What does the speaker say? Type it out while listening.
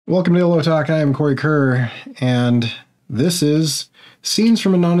Welcome to Illo Talk. I am Cory Kerr, and this is Scenes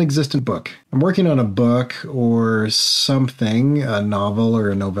from a Non-Existent Book. I'm working on a book or something, a novel or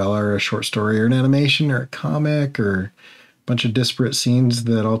a novella or a short story or an animation or a comic or a bunch of disparate scenes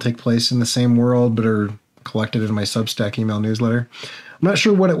that all take place in the same world but are collected in my Substack email newsletter. I'm not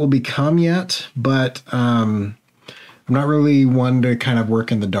sure what it will become yet, but I'm not really one to kind of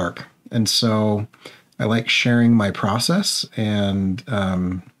work in the dark. And so I like sharing my process, and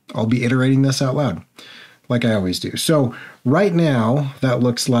I'll be iterating this out loud like I always do. So right now, that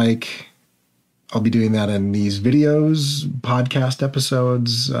looks like I'll be doing that in these videos, podcast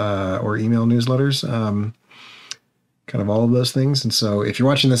episodes, or email newsletters, kind of all of those things. And so if you're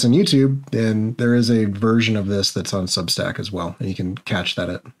watching this on YouTube, then there is a version of this that's on Substack as well. And you can catch that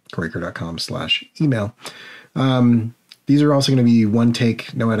at corykerr.com/email. These are also going to be one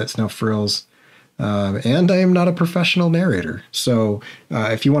take, no edits, no frills. And I am not a professional narrator. So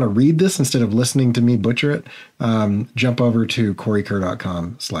if you want to read this instead of listening to me butcher it, jump over to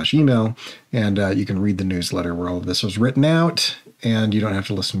corykerr.com/email, and you can read the newsletter where all of this was written out, and you don't have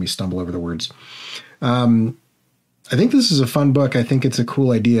to listen to me stumble over the words. I think this is a fun book. I think it's a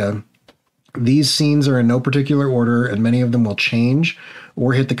cool idea. These scenes are in no particular order, and many of them will change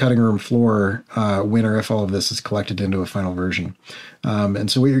or hit the cutting room floor when or if all of this is collected into a final version.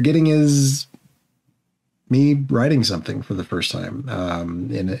 And so what you're getting is me writing something for the first time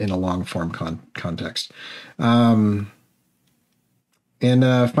in a long form context. And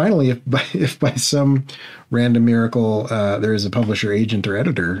finally, if by some random miracle there is a publisher, agent, or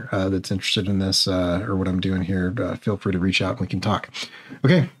editor that's interested in this or what I'm doing here, feel free to reach out and we can talk.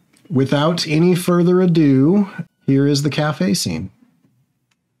 Okay, without any further ado, here is the cafe scene.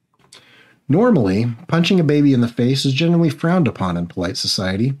 Normally, punching a baby in the face is generally frowned upon in polite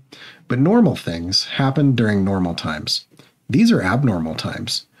society, but normal things happen during normal times. These are abnormal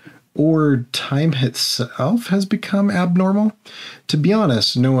times. Or time itself has become abnormal? To be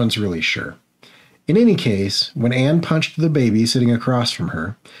honest, no one's really sure. In any case, when Anne punched the baby sitting across from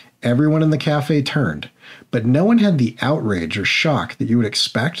her, everyone in the cafe turned, but no one had the outrage or shock that you would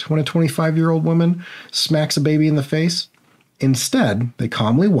expect when a 25-year-old woman smacks a baby in the face. Instead, they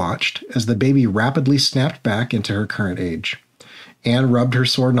calmly watched as the baby rapidly snapped back into her current age. Anne rubbed her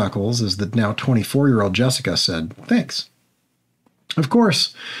sore knuckles as the now 24-year-old Jessica said, "Thanks." "Of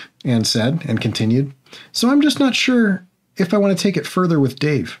course," Anne said, and continued, "So I'm just not sure if I want to take it further with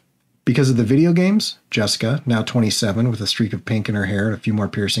Dave." "Because of the video games?" Jessica, now 27 with a streak of pink in her hair and a few more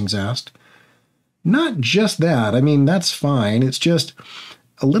piercings, asked. "Not just that. I mean, that's fine. It's just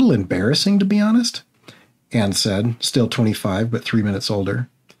a little embarrassing, to be honest," Anne said, still 25, but 3 minutes older.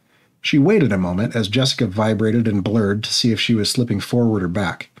 She waited a moment as Jessica vibrated and blurred to see if she was slipping forward or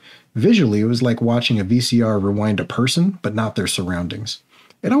back. Visually, it was like watching a VCR rewind a person, but not their surroundings.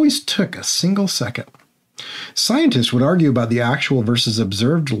 It always took a single second. Scientists would argue about the actual versus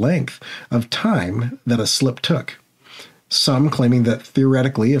observed length of time that a slip took. Some claiming that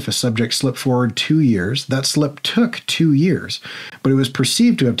theoretically, if a subject slipped forward 2 years, that slip took 2 years, but it was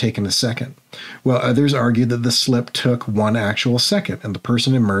perceived to have taken a second. While others argued that the slip took one actual second, and the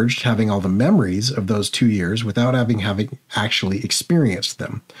person emerged having all the memories of those 2 years without having actually experienced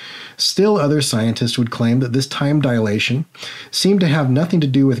them. Still, other scientists would claim that this time dilation seemed to have nothing to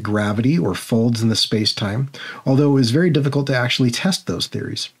do with gravity or folds in the space-time, although it was very difficult to actually test those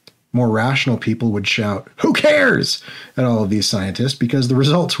theories. More rational people would shout, "Who cares?" at all of these scientists because the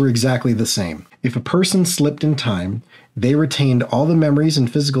results were exactly the same. If a person slipped in time, they retained all the memories and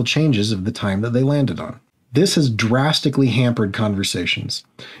physical changes of the time that they landed on. This has drastically hampered conversations.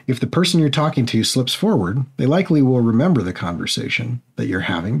 If the person you're talking to slips forward, they likely will remember the conversation that you're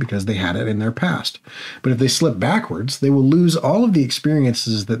having because they had it in their past. But if they slip backwards, they will lose all of the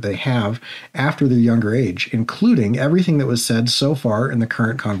experiences that they have after their younger age, including everything that was said so far in the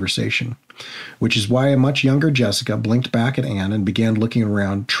current conversation. Which is why a much younger Jessica blinked back at Anne and began looking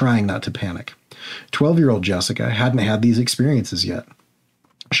around, trying not to panic. 12-year-old Jessica hadn't had these experiences yet.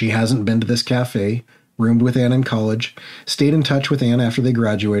 She hasn't been to this cafe, roomed with Anne in college, stayed in touch with Anne after they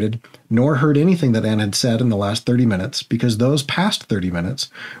graduated, nor heard anything that Anne had said in the last 30 minutes, because those past 30 minutes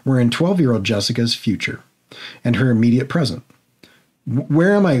were in 12-year-old Jessica's future and her immediate present.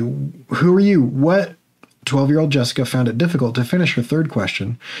 "Where am I? Who are you? What?" 12-year-old Jessica found it difficult to finish her third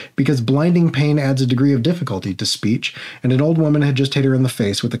question because blinding pain adds a degree of difficulty to speech, and an old woman had just hit her in the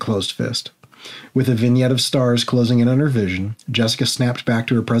face with a closed fist. With a vignette of stars closing in on her vision, Jessica snapped back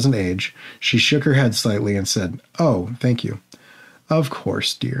to her present age. She shook her head slightly and said, "Oh, thank you." "Of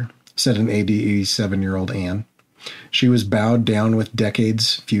course, dear," said an 87-year-old Anne. She was bowed down with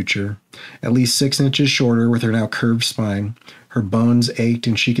decades future, at least 6 inches shorter with her now curved spine. Her bones ached,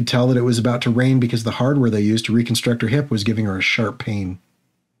 and she could tell that it was about to rain because the hardware they used to reconstruct her hip was giving her a sharp pain.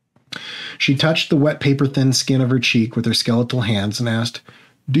 She touched the wet paper-thin skin of her cheek with her skeletal hands and asked,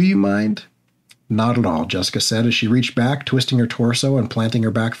 "Do you mind?" "Not at all," Jessica said as she reached back, twisting her torso and planting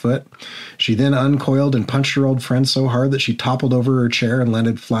her back foot. She then uncoiled and punched her old friend so hard that she toppled over her chair and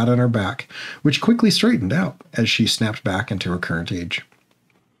landed flat on her back, which quickly straightened out as she snapped back into her current age.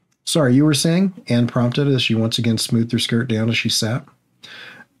 "Sorry, you were saying?" Anne prompted as she once again smoothed her skirt down as she sat.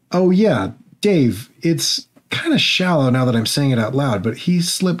 "Oh yeah, Dave, it's kind of shallow now that I'm saying it out loud, but he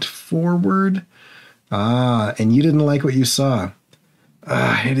slipped forward." "Ah, and you didn't like what you saw."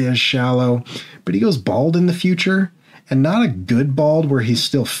 It is shallow, but he goes bald in the future, and not a good bald where he's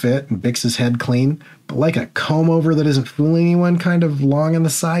still fit and bicks his head clean, but like a comb over that isn't fooling anyone, kind of long on the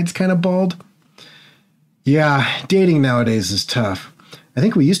sides kind of bald. "Yeah, dating nowadays is tough. I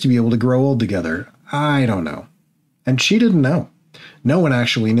think we used to be able to grow old together. I don't know." And she didn't know. No one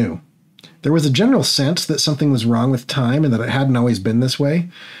actually knew. There was a general sense that something was wrong with time and that it hadn't always been this way,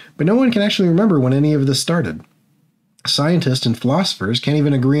 but no one can actually remember when any of this started. Scientists and philosophers can't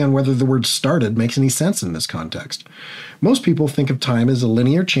even agree on whether the word started makes any sense in this context. Most people think of time as a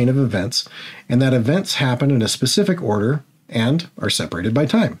linear chain of events, and that events happen in a specific order and are separated by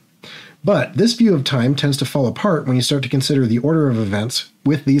time. But this view of time tends to fall apart when you start to consider the order of events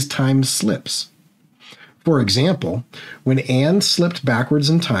with these time slips. For example, when Anne slipped backwards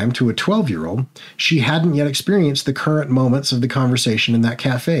in time to a 12-year-old, she hadn't yet experienced the current moments of the conversation in that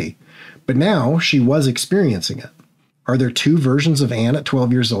cafe, but now she was experiencing it. Are there two versions of Anne at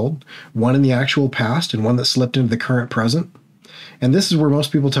 12 years old, one in the actual past and one that slipped into the current present? And this is where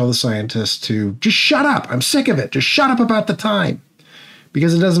most people tell the scientists to just shut up. I'm sick of it. Just shut up about the time.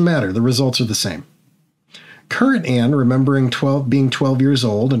 Because it doesn't matter. The results are the same. Current Anne remembering being 12 years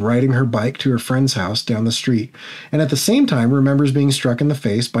old and riding her bike to her friend's house down the street, and at the same time remembers being struck in the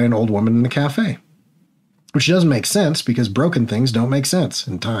face by an old woman in the cafe. Which doesn't make sense because broken things don't make sense,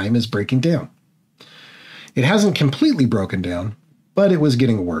 and time is breaking down. It hasn't completely broken down, but it was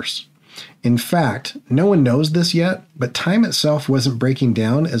getting worse. In fact, no one knows this yet, but time itself wasn't breaking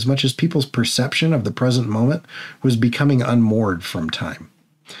down as much as people's perception of the present moment was becoming unmoored from time.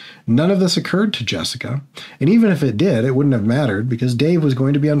 None of this occurred to Jessica, and even if it did, it wouldn't have mattered because Dave was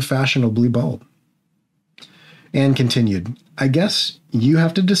going to be unfashionably bald. Anne continued, "I guess you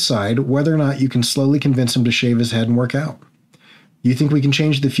have to decide whether or not you can slowly convince him to shave his head and work out. You think we can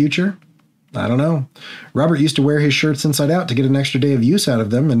change the future? I don't know. Robert used to wear his shirts inside out to get an extra day of use out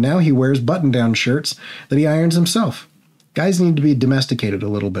of them, and now he wears button-down shirts that he irons himself. Guys need to be domesticated a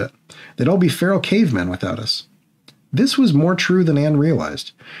little bit. They'd all be feral cavemen without us." This was more true than Anne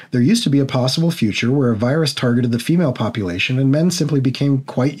realized. There used to be a possible future where a virus targeted the female population and men simply became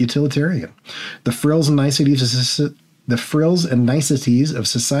quite utilitarian. The frills and niceties of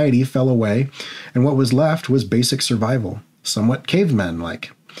society fell away, and what was left was basic survival, somewhat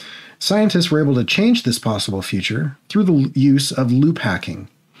caveman-like. Scientists were able to change this possible future through the use of loop hacking.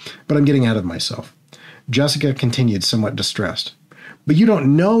 But I'm getting ahead of myself. Jessica continued, somewhat distressed. "But you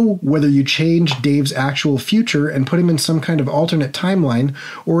don't know whether you change Dave's actual future and put him in some kind of alternate timeline,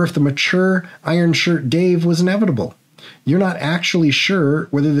 or if the mature Iron Shirt Dave was inevitable. You're not actually sure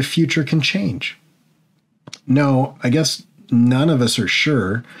whether the future can change." "No, I guess none of us are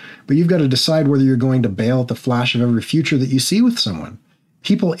sure, but you've got to decide whether you're going to bail at the flash of every future that you see with someone.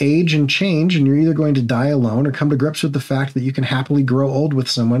 People age and change, and you're either going to die alone or come to grips with the fact that you can happily grow old with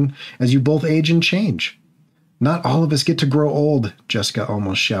someone as you both age and change." "Not all of us get to grow old," Jessica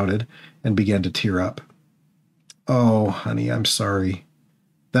almost shouted and began to tear up. "Oh, honey, I'm sorry.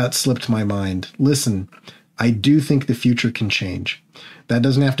 That slipped my mind. Listen, I do think the future can change. That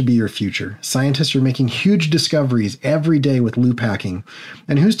doesn't have to be your future. Scientists are making huge discoveries every day with loop hacking,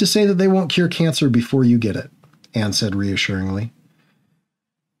 and who's to say that they won't cure cancer before you get it?" Anne said reassuringly.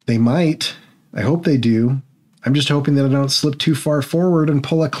 "They might. I hope they do. I'm just hoping that I don't slip too far forward and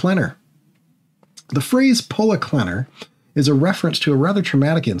pull a Klenner." The phrase pull a Klenner is a reference to a rather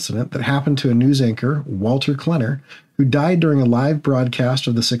traumatic incident that happened to a news anchor, Walter Klenner, who died during a live broadcast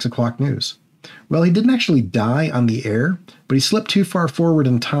of the 6 o'clock news. Well, he didn't actually die on the air, but he slipped too far forward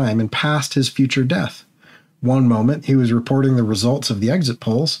in time and passed his future death. One moment, he was reporting the results of the exit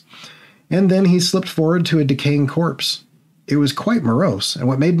polls, and then he slipped forward to a decaying corpse. It was quite morose, and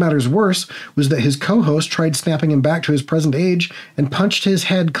what made matters worse was that his co-host tried snapping him back to his present age and punched his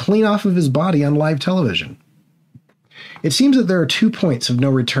head clean off of his body on live television. It seems that there are 2 points of no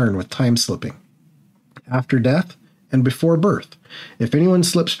return with time slipping: after death and before birth. If anyone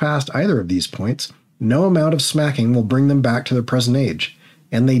slips past either of these points, no amount of smacking will bring them back to their present age,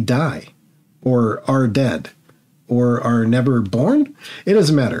 and they die, or are dead, or are never born, it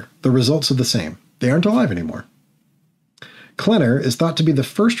doesn't matter. The results are the same. They aren't alive anymore. Klenner is thought to be the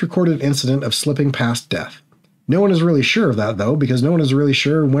first recorded incident of slipping past death. No one is really sure of that, though, because no one is really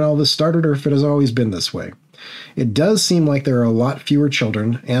sure when all this started or if it has always been this way. It does seem like there are a lot fewer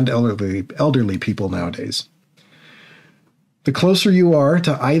children and elderly people nowadays. The closer you are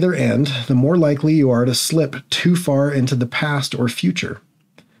to either end, the more likely you are to slip too far into the past or future.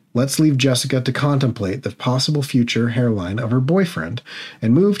 Let's leave Jessica to contemplate the possible future hairline of her boyfriend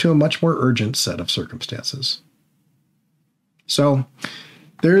and move to a much more urgent set of circumstances. So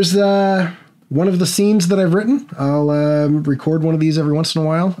there's one of the scenes that I've written. I'll record one of these every once in a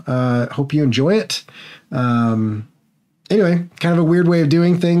while. Hope you enjoy it. Anyway, kind of a weird way of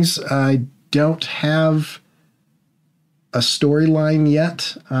doing things. I don't have a storyline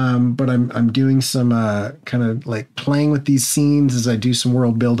yet, but I'm doing some kind of like playing with these scenes as I do some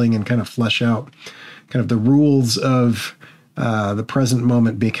world building and kind of flesh out kind of the rules of the present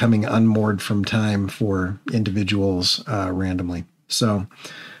moment becoming unmoored from time for individuals randomly. So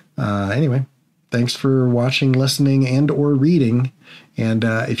anyway, thanks for watching, listening, and or reading. And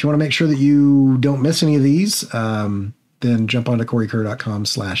if you want to make sure that you don't miss any of these, then jump onto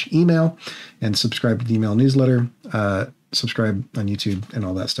corykerr.com/email and subscribe to the email newsletter. Subscribe on YouTube and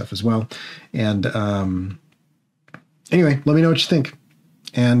all that stuff as well. And anyway, let me know what you think.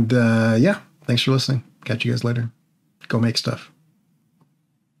 And yeah, thanks for listening. Catch you guys later. Go make stuff.